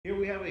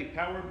have a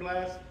Power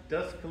Blast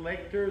dust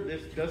collector.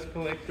 This dust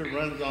collector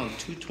runs on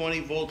 220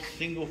 volt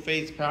single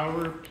phase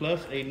power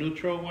plus a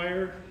neutral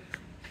wire.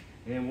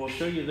 And we'll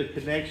show you the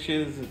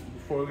connections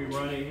before we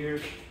run it here.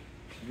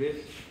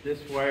 This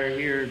wire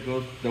here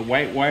goes, the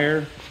white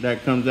wire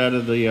that comes out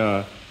of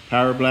the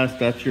Power Blast,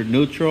 that's your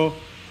neutral.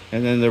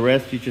 And then the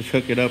rest you just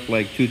hook it up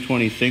like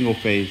 220 single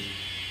phase,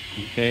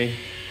 okay?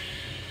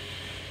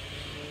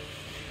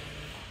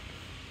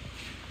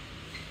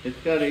 It's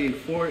got a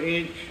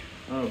 4-inch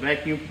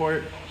vacuum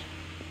port.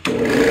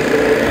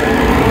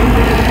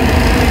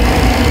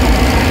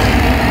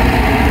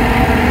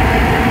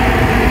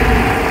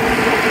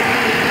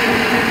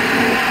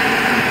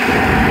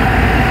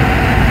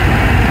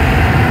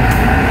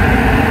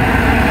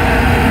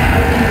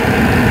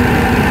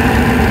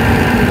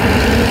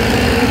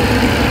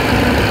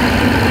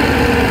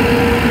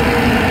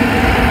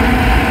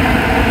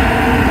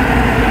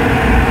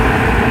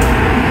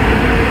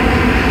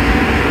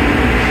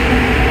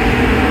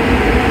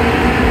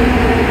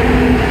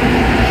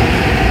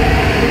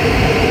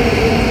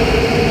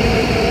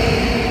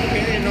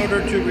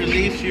 To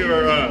release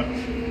your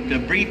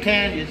debris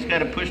can, you just got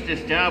to push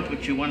this down,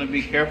 but you want to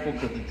be careful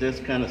because it does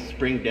kind of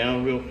spring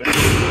down real fast.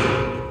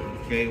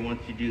 Okay,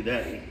 once you do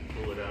that, you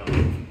can pull it out.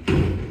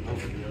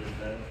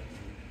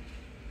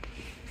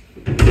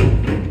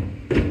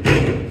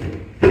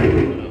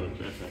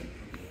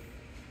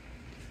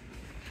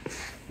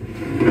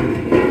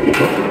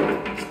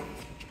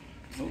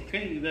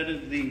 Okay, that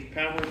is the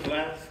Power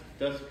Blast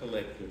dust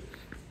collector.